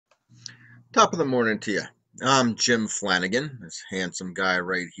Top of the morning to you. I'm Jim Flanagan, this handsome guy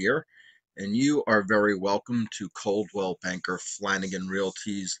right here, and you are very welcome to Coldwell Banker Flanagan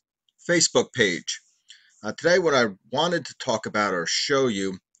Realty's Facebook page. Today, what I wanted to talk about or show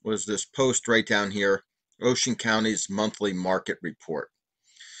you was this post right down here, Ocean County's monthly market report.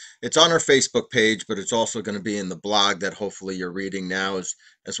 It's on our Facebook page, but it's also going to be in the blog that hopefully you're reading now, as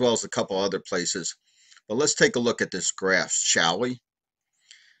well as a couple other places. But let's take a look at this graph, shall we?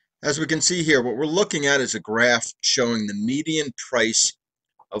 As we can see here, what we're looking at is a graph showing the median price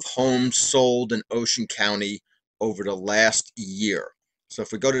of homes sold in Ocean County over the last year. So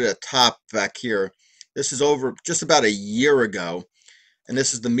if we go to the top back here, this is over just about a year ago, and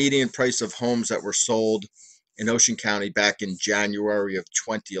this is the median price of homes that were sold in Ocean County back in January of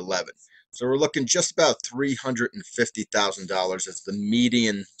 2011. So we're looking just about $350,000 as the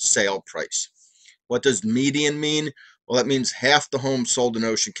median sale price. What does median mean? Well, that means half the homes sold in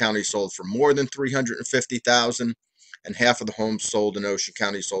Ocean County sold for more than $350,000, and half of the homes sold in Ocean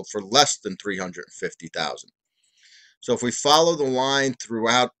County sold for less than $350,000. So if we follow the line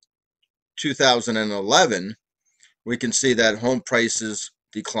throughout 2011, we can see that home prices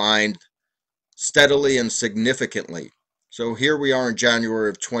declined steadily and significantly. So here we are in January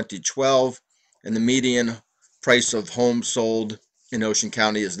of 2012, and the median price of homes sold in Ocean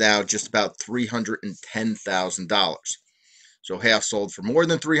County is now just about $310,000. So half sold for more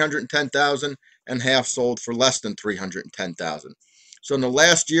than $310,000 and half sold for less than $310,000. So in the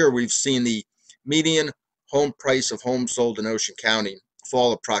last year, we've seen the median home price of homes sold in Ocean County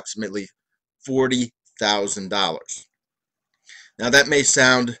fall approximately $40,000. Now that may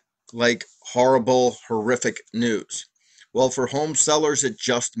sound like horrible, horrific news. Well, for home sellers, it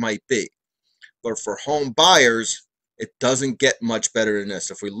just might be. But for home buyers, it doesn't get much better than this.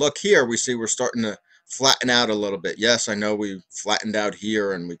 If we look here, we see we're starting to flatten out a little bit. Yes, I know we flattened out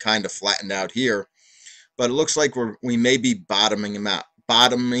here and we kind of flattened out here, but it looks like we may be bottoming out.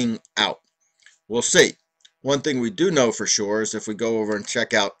 We'll see. One thing we do know for sure is if we go over and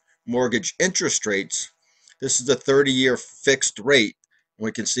check out mortgage interest rates, this is the 30-year fixed rate.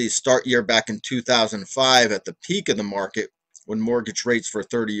 We can see start year back in 2005 at the peak of the market when mortgage rates for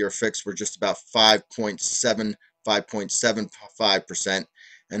 30-year fixed were just about 5.75%,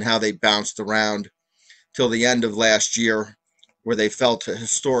 and how they bounced around till the end of last year where they fell to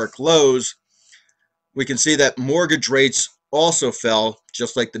historic lows. We can see that mortgage rates also fell,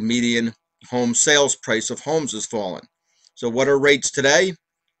 just like the median home sales price of homes has fallen. So what are rates today?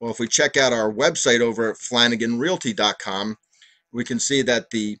 Well, if we check out our website over at flanaganrealty.com, we can see that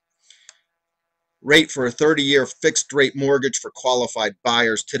the rate for a 30-year fixed rate mortgage for qualified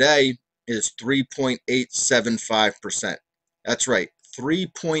buyers today is 3.875%. That's right,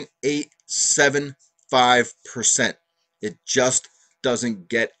 3.875%. It just doesn't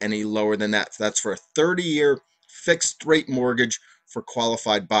get any lower than that. That's for a 30-year fixed rate mortgage for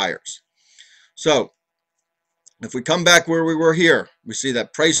qualified buyers. So if we come back where we were here, we see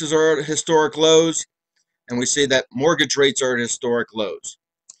that prices are at historic lows, and we see that mortgage rates are at historic lows.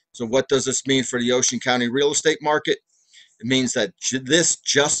 So what does this mean for the Ocean County real estate market? It means that this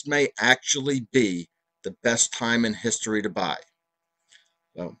just may actually be the best time in history to buy.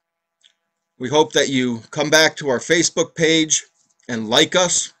 So we hope that you come back to our Facebook page and like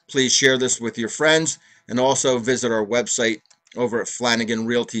us. Please share this with your friends, and also visit our website over at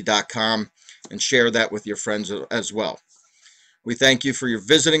flanaganrealty.com and share that with your friends as well. We thank you for your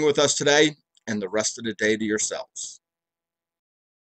visiting with us today, and the rest of the day to yourselves.